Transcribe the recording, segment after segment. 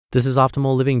This is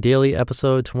Optimal Living Daily,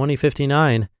 episode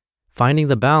 2059, Finding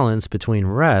the Balance Between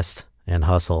Rest and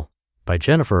Hustle, by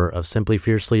Jennifer of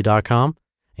simplyfiercely.com,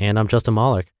 and I'm Justin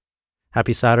Malik.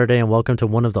 Happy Saturday and welcome to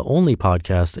one of the only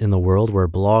podcasts in the world where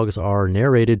blogs are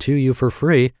narrated to you for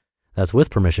free. That's with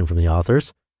permission from the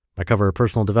authors. I cover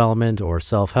personal development or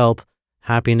self-help,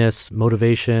 happiness,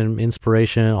 motivation,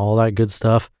 inspiration, all that good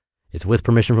stuff. It's with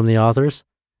permission from the authors.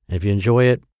 And if you enjoy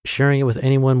it, sharing it with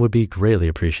anyone would be greatly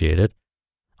appreciated.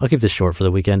 I'll keep this short for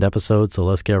the weekend episode, so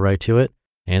let's get right to it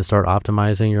and start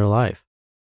optimizing your life.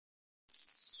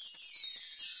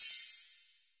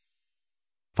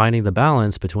 Finding the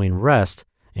Balance Between Rest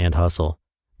and Hustle,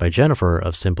 by Jennifer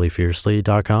of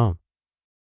simplyfiercely.com.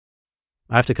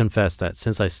 I have to confess that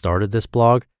since I started this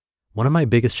blog, one of my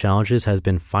biggest challenges has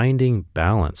been finding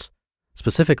balance.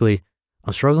 Specifically,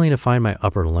 I'm struggling to find my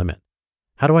upper limit.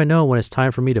 How do I know when it's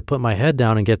time for me to put my head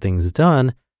down and get things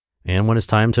done, and when it's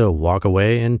time to walk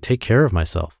away and take care of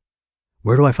myself?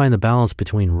 Where do I find the balance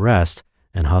between rest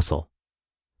and hustle?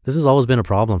 This has always been a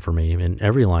problem for me in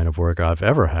every line of work I've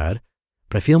ever had,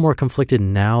 but I feel more conflicted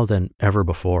now than ever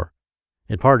before.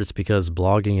 In part, it's because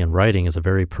blogging and writing is a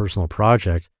very personal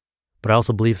project, but I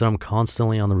also believe that I'm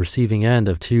constantly on the receiving end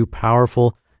of two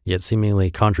powerful, yet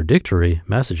seemingly contradictory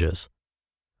messages.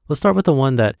 Let's start with the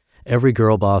one that every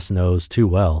girl boss knows too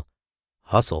well: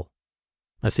 hustle.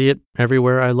 I see it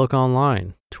everywhere I look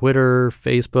online: Twitter,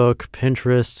 Facebook,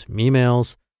 Pinterest,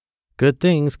 emails. Good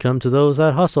things come to those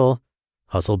that hustle.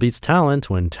 Hustle beats talent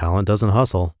when talent doesn't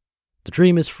hustle. The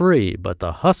dream is free, but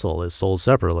the hustle is sold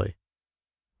separately.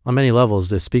 On many levels,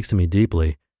 this speaks to me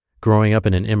deeply. Growing up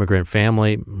in an immigrant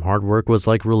family, hard work was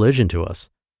like religion to us.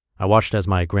 I watched as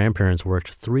my grandparents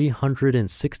worked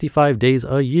 365 days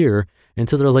a year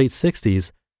into their late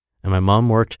 60s, and my mom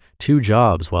worked 2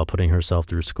 jobs while putting herself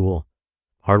through school.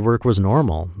 Hard work was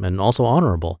normal and also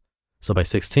honorable. So by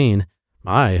 16,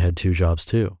 I had 2 jobs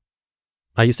too.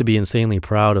 I used to be insanely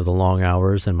proud of the long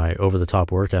hours and my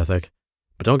over-the-top work ethic.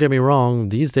 But don't get me wrong,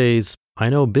 these days,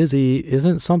 I know busy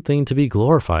isn't something to be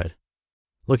glorified.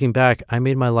 Looking back, I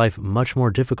made my life much more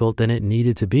difficult than it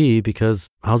needed to be because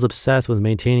I was obsessed with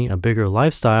maintaining a bigger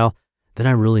lifestyle than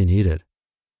I really needed.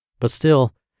 But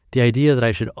still, the idea that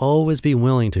I should always be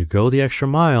willing to go the extra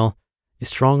mile is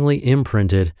strongly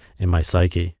imprinted in my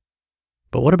psyche.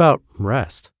 But what about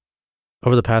rest?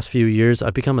 Over the past few years,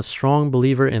 I've become a strong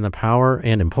believer in the power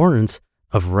and importance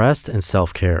of rest and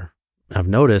self-care. I've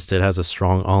noticed it has a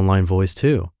strong online voice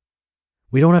too.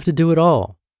 We don't have to do it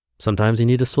all. Sometimes you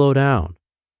need to slow down.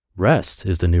 Rest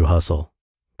is the new hustle.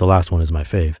 The last one is my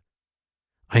fave.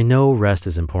 I know rest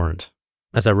is important.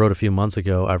 As I wrote a few months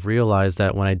ago, I've realized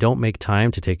that when I don't make time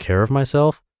to take care of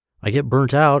myself, I get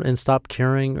burnt out and stop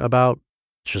caring about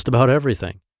just about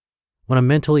everything. When I'm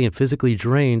mentally and physically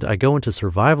drained, I go into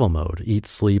survival mode: eat,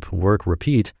 sleep, work,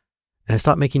 repeat, and I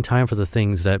stop making time for the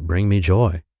things that bring me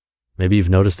joy. Maybe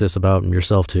you've noticed this about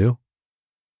yourself too.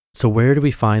 So where do we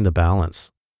find the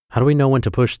balance? How do we know when to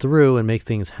push through and make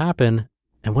things happen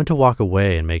and when to walk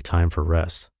away and make time for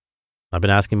rest? I've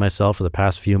been asking myself for the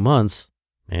past few months,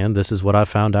 and this is what I've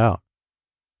found out.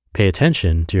 Pay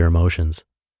attention to your emotions.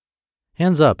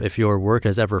 Hands up if your work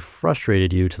has ever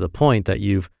frustrated you to the point that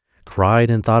you've cried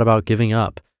and thought about giving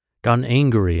up, gotten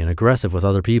angry and aggressive with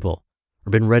other people, or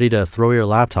been ready to throw your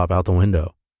laptop out the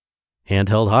window. Hand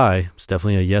held high, it's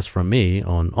definitely a yes from me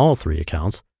on all 3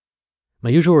 accounts.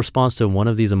 My usual response to one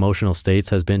of these emotional states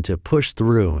has been to push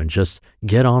through and just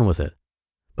get on with it.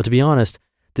 But to be honest,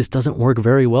 this doesn't work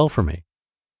very well for me.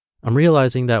 I'm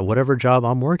realizing that whatever job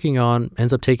I'm working on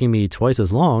ends up taking me twice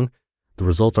as long, the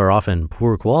results are often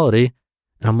poor quality,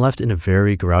 and I'm left in a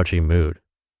very grouchy mood.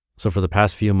 So for the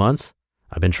past few months,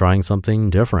 I've been trying something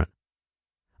different.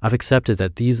 I've accepted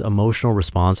that these emotional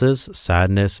responses,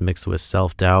 sadness mixed with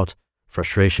self-doubt,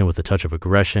 frustration with a touch of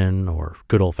aggression, or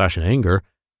good old-fashioned anger,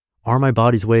 are my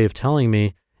body's way of telling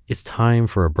me it's time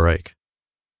for a break.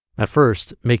 At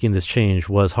first, making this change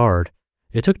was hard.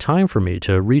 It took time for me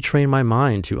to retrain my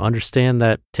mind to understand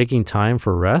that taking time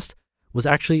for rest was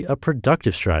actually a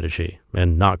productive strategy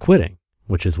and not quitting,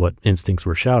 which is what instincts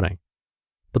were shouting.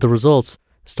 But the results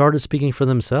started speaking for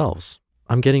themselves.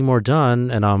 I'm getting more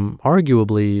done and I'm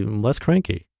arguably less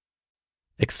cranky.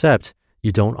 Except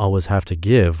you don't always have to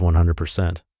give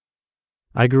 100%.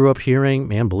 I grew up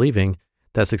hearing and believing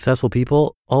that successful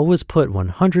people always put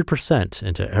 100%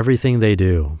 into everything they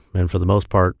do, and for the most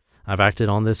part, I've acted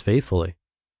on this faithfully.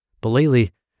 But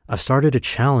lately, I've started to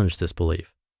challenge this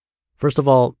belief. First of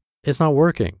all, it's not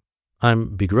working.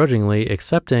 I'm begrudgingly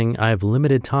accepting I have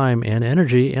limited time and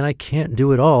energy and I can't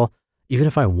do it all, even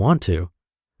if I want to.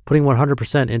 Putting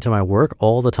 100% into my work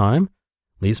all the time,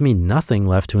 leaves me nothing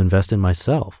left to invest in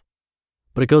myself.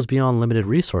 But it goes beyond limited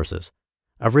resources.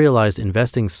 I've realized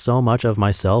investing so much of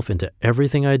myself into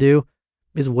everything I do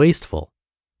is wasteful.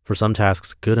 For some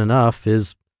tasks, good enough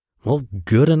is, well,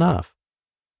 good enough.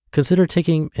 Consider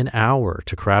taking an hour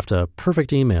to craft a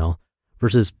perfect email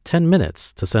versus 10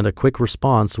 minutes to send a quick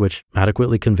response which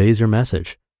adequately conveys your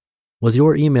message. Was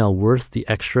your email worth the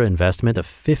extra investment of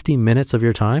 50 minutes of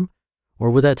your time? Or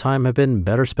would that time have been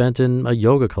better spent in a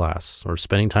yoga class or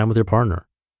spending time with your partner?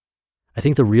 I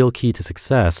think the real key to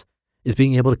success is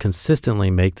being able to consistently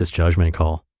make this judgment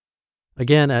call.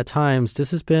 Again, at times,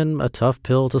 this has been a tough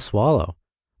pill to swallow.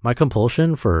 My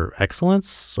compulsion for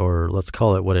excellence, or let's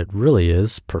call it what it really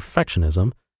is,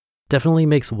 perfectionism, definitely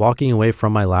makes walking away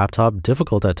from my laptop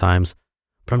difficult at times,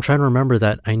 but I'm trying to remember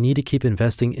that I need to keep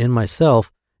investing in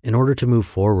myself in order to move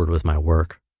forward with my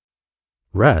work.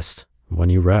 Rest when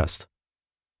you rest.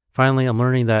 Finally, I'm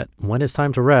learning that when it's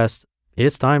time to rest,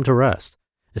 it's time to rest.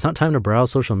 It's not time to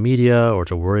browse social media or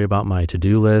to worry about my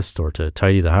to-do list or to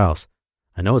tidy the house.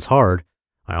 I know it's hard.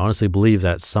 I honestly believe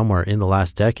that somewhere in the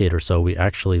last decade or so, we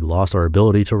actually lost our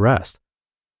ability to rest.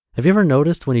 Have you ever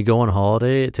noticed when you go on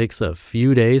holiday, it takes a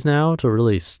few days now to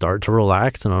really start to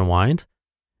relax and unwind?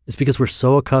 It's because we're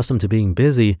so accustomed to being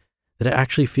busy that it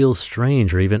actually feels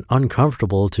strange or even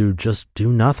uncomfortable to just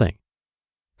do nothing.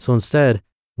 So instead,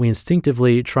 we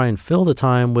instinctively try and fill the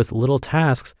time with little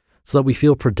tasks so that we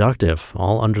feel productive,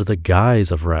 all under the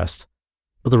guise of rest.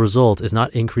 But the result is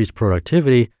not increased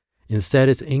productivity. Instead,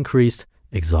 it's increased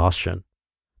exhaustion.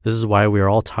 This is why we are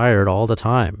all tired all the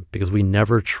time, because we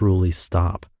never truly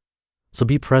stop. So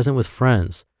be present with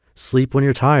friends, sleep when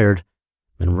you're tired,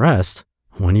 and rest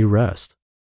when you rest.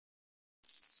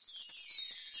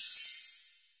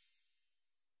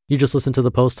 You just listened to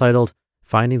the post titled,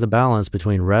 Finding the Balance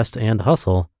Between Rest and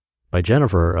Hustle by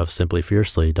Jennifer of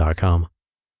simplyfiercely.com.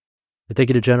 And thank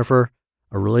you to Jennifer,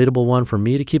 a relatable one for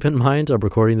me to keep in mind. I'm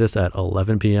recording this at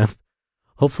 11 p.m.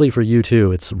 Hopefully for you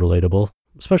too, it's relatable,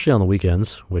 especially on the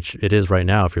weekends, which it is right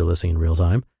now if you're listening in real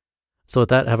time. So with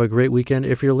that, have a great weekend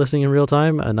if you're listening in real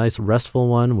time, a nice restful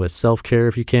one with self-care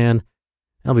if you can.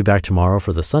 I'll be back tomorrow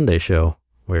for the Sunday show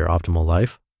where your optimal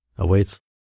life awaits.